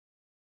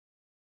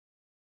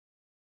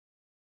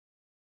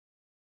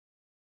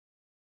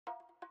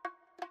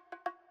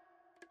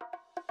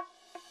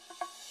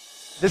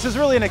This is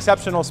really an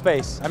exceptional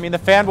space. I mean, the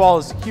fan wall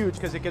is huge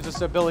because it gives us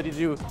the ability to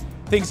do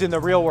things in the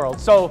real world.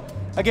 So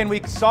again,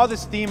 we saw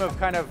this theme of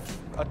kind of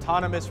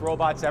autonomous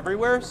robots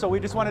everywhere. So we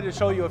just wanted to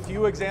show you a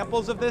few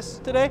examples of this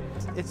today.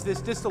 It's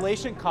this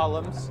distillation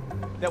columns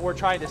that we're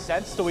trying to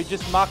sense. So we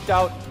just mocked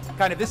out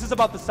kind of, this is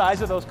about the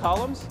size of those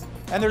columns.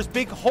 And there's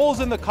big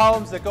holes in the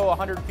columns that go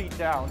 100 feet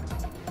down.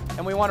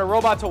 And we want a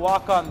robot to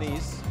walk on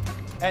these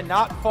and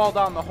not fall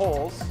down the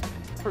holes,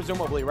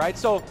 presumably, right?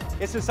 So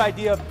it's this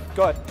idea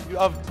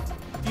of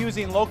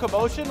fusing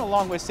locomotion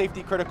along with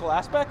safety critical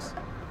aspects.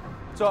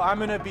 So I'm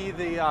going to be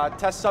the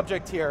test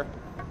subject here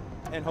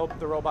and hope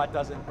the robot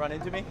doesn't run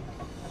into me.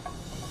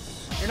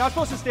 You're not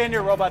supposed to stand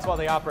near robots while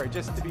they operate,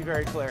 just to be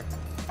very clear.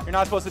 You're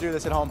not supposed to do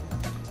this at home.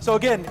 So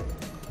again,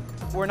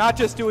 we're not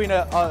just doing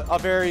a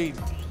very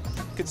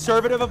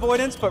conservative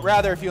avoidance, but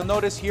rather, if you'll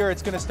notice here,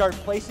 it's going to start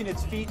placing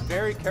its feet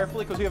very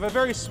carefully because we have a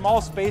very small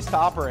space to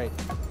operate.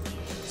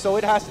 So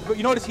it has to, but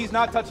you notice he's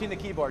not touching the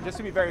keyboard, just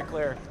to be very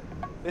clear.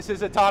 This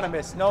is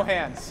autonomous, no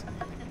hands.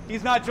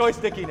 He's not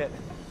joysticking it.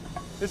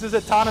 This is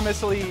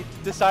autonomously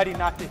deciding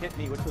not to hit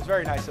me, which was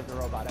very nice of the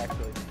robot,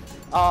 actually.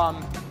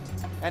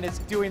 And it's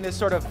doing this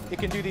sort of, it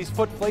can do these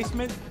foot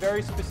placement,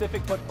 very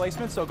specific foot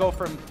placement, so go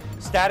from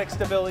static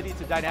stability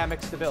to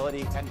dynamic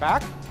stability and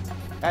back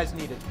as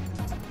needed.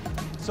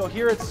 So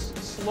here it's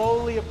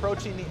slowly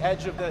approaching the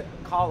edge of the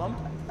column.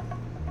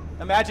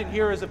 Imagine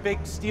here is a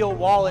big steel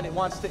wall and it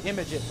wants to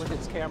image it with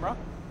its camera,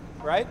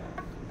 right?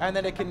 And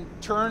then it can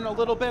turn a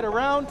little bit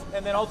around,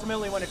 and then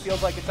ultimately when it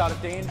feels like it's out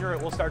of danger,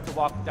 it will start to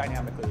walk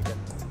dynamically again.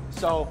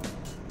 So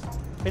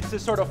it's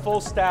this sort of full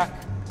stack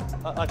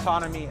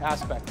autonomy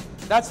aspect.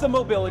 That's the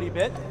mobility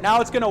bit. Now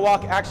it's going to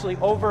walk actually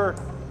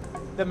over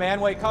the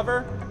manway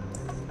cover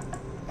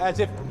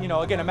as if, you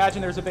know, again,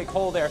 imagine there's a big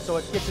hole there. So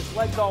it gets its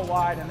legs all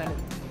wide and then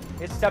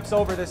it steps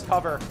over this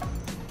cover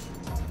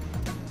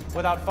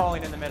without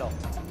falling in the middle.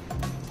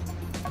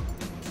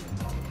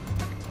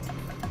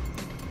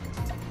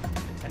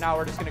 And now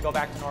we're just going to go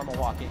back to normal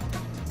walking.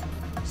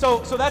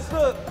 So that's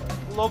the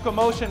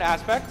locomotion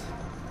aspect.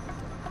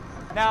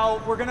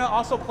 Now we're going to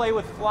also play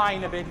with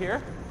flying a bit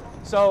here.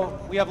 So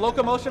we have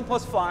locomotion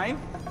plus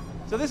flying.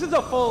 So this is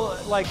a full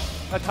like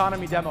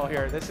autonomy demo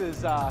here. This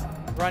is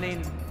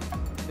running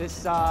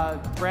this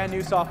brand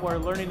new software,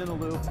 Learning in the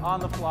Loop, on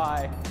the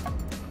fly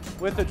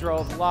with the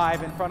drone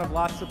live in front of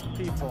lots of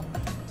people.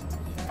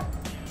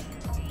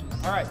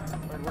 All right,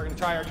 we're going to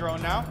try our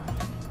drone now.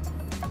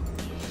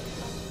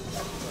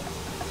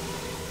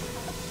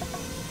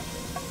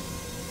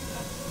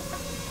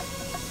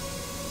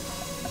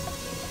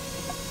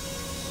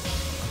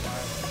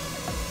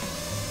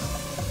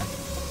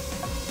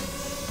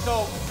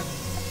 So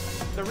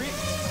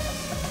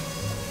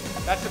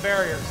that's the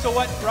barrier. So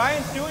what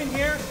Ryan's doing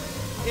here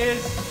is,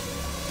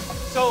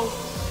 so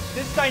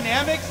this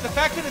dynamics, the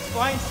fact that it's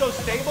flying so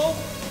stable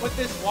with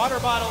this water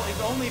bottle is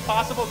only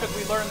possible because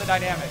we learned the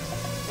dynamics.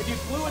 If you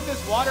flew with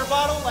this water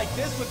bottle like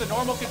this with a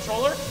normal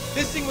controller,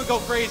 this thing would go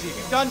crazy. If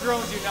you've done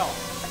drones, you know.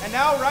 And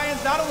now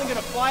Ryan's not only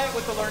going to fly it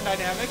with the learned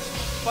dynamics,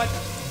 but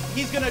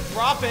he's going to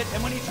drop it.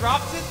 And when he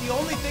drops it, the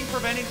only thing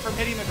preventing from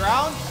hitting the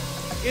ground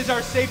is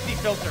our safety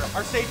filter,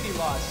 our safety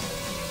laws.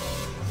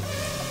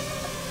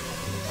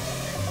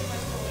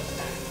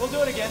 We'll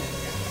do it again.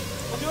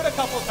 We'll do it a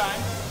couple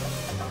times.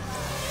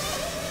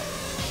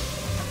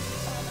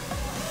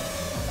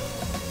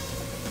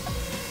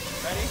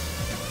 Ready?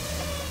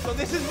 So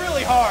this is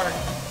really hard.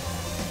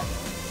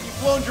 You've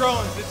flown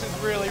drones, this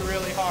is really,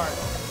 really hard.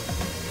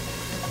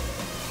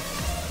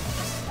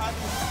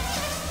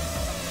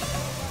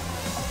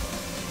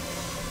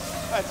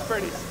 That's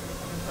pretty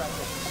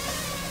impressive.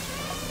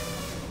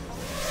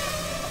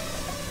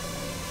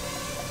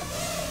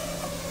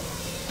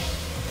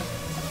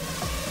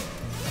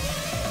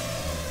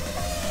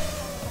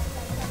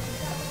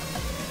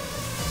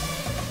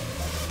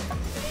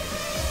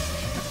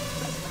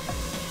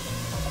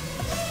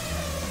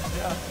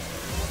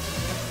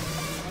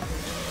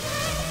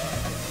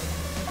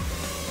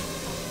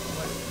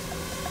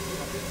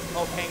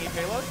 Oh, hanging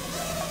payload?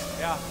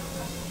 Yeah.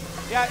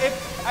 Yeah,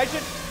 I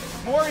should,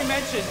 Maury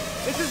mentioned,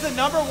 this is the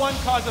 #1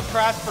 cause of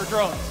crash for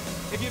drones.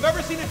 If you've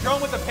ever seen a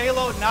drone with a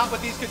payload not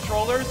with these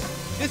controllers,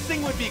 this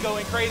thing would be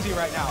going crazy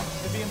right now.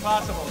 It'd be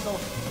impossible. So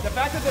the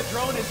fact that the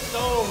drone is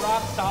so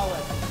rock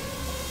solid,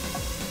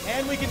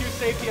 and we can do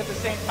safety at the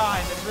same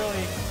time, it's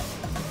really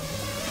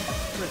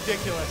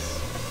ridiculous.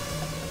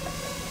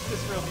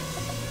 Just really.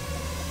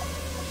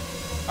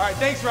 All right,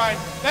 thanks, Ryan.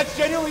 That's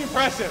genuinely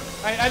impressive.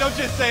 I don't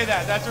just say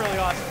that. That's really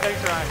awesome.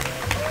 Thanks, Ryan.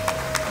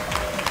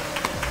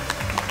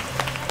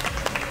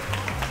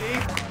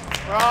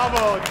 See?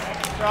 Bravo,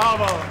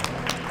 bravo.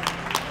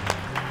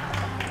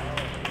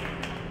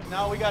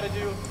 Now we got to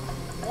do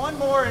one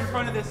more in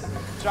front of this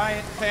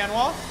giant fan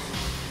wall.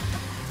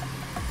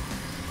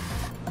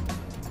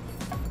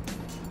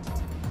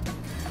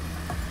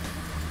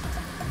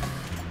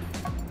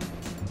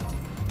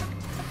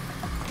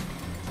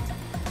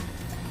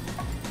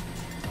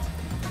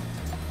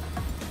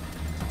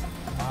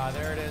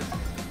 There it is.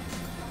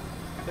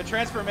 The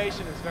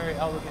transformation is very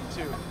elegant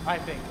too, I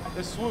think.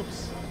 The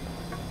swoops.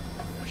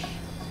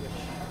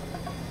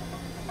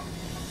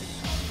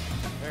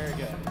 Very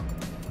good.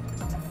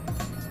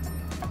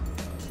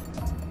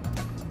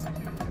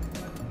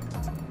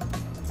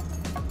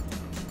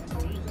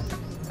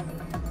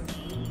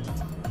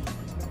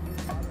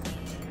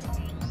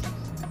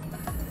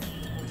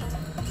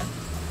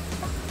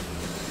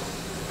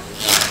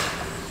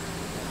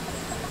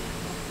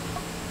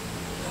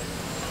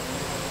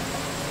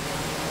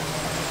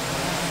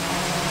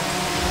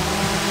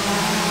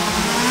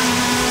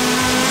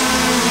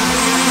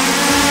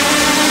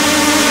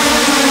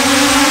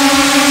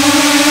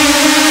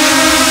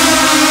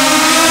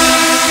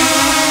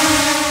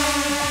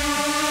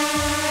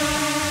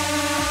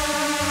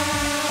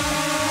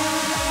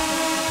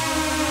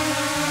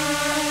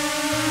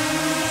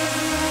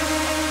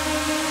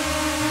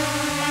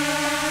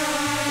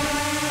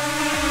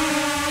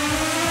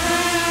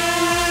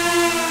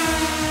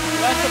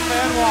 That's the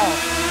fan wall.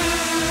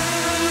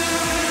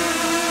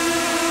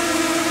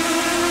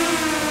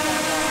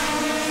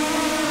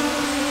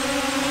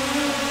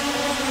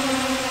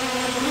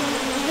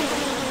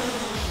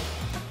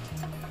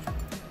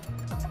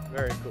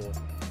 Very cool.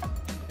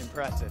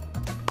 Impressive.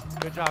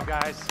 Good job,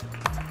 guys.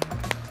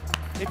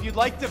 If you'd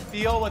like to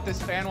feel what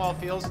this fan wall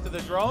feels to the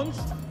drones,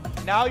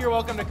 now you're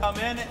welcome to come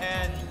in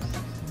and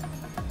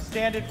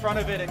stand in front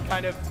of it and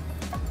kind of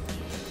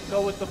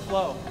go with the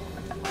flow.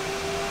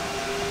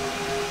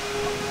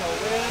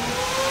 Wind,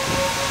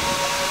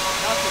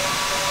 nothing.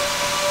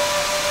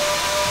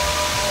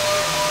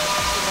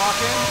 Walk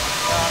in.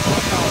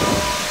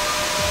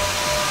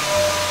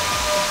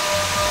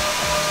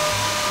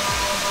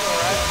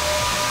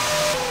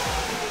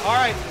 All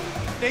right.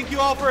 Thank you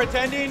all for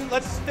attending.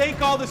 Let's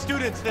thank all the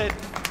students that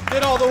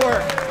did all the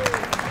work.